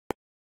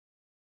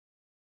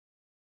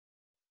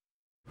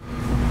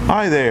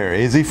Hi there,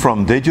 Izzy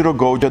from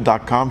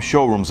digitalgoja.com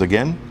showrooms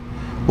again.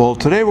 Well,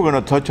 today we're going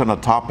to touch on a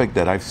topic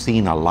that I've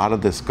seen a lot of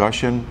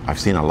discussion. I've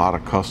seen a lot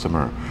of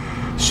customer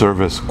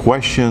service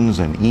questions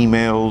and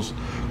emails,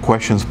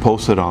 questions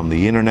posted on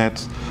the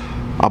internet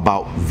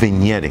about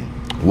vignetting.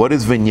 What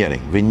is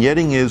vignetting?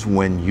 Vignetting is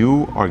when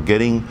you are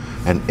getting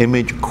an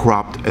image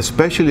cropped,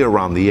 especially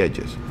around the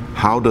edges.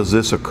 How does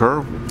this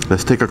occur?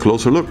 Let's take a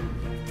closer look.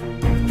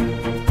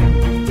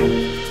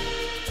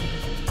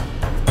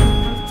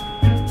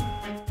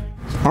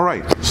 All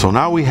right, so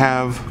now we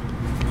have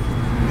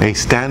a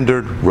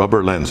standard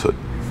rubber lens hood.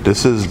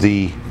 This is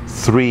the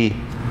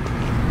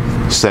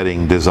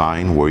 3-setting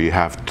design where you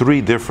have 3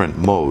 different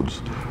modes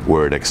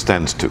where it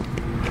extends to.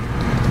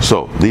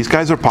 So these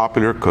guys are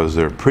popular because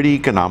they're pretty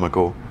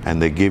economical and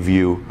they give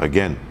you,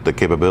 again, the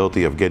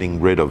capability of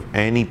getting rid of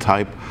any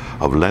type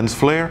of lens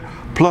flare.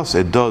 Plus,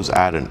 it does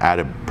add an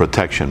added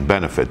protection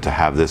benefit to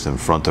have this in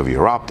front of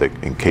your optic.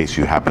 In case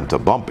you happen to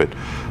bump it,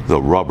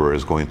 the rubber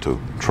is going to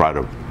try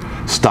to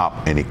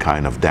stop any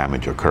kind of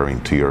damage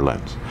occurring to your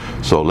lens.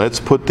 So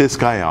let's put this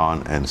guy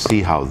on and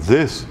see how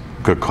this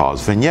could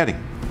cause vignetting.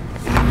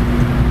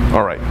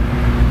 All right,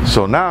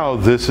 so now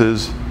this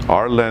is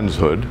our lens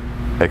hood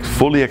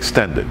fully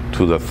extended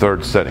to the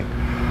 3rd setting.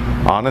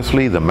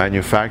 Honestly, the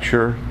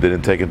manufacturer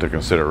didn't take into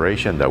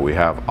consideration that we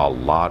have a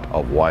lot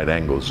of wide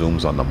angle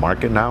zooms on the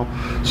market now.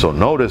 So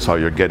notice how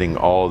you're getting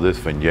all this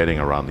vignetting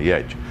around the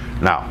edge.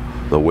 Now,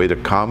 the way to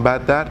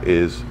combat that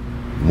is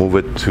move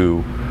it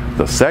to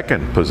the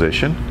 2nd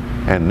position,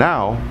 and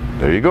now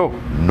there you go,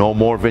 no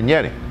more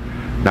vignetting.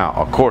 Now,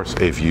 of course,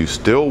 if you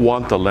still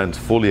want the lens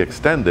fully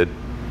extended,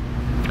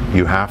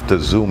 you have to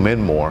zoom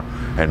in more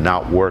and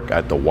not work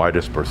at the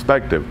widest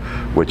perspective,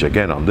 which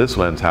again on this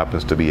lens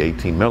happens to be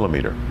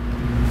 18mm.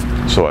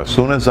 So as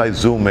soon as I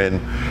zoom in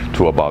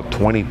to about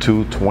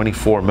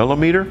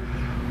 22-24mm,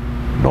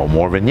 no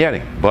more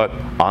vignetting. But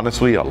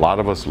honestly, a lot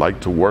of us like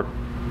to work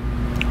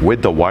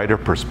with the wider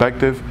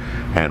perspective,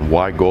 and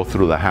why go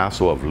through the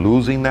hassle of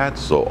losing that?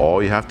 So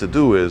all you have to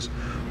do is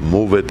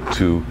move it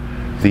to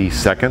the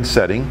 2nd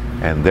setting,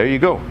 and there you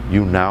go.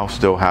 You now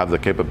still have the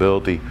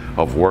capability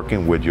of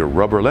working with your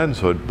rubber lens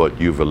hood, but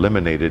you've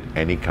eliminated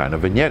any kind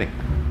of vignetting.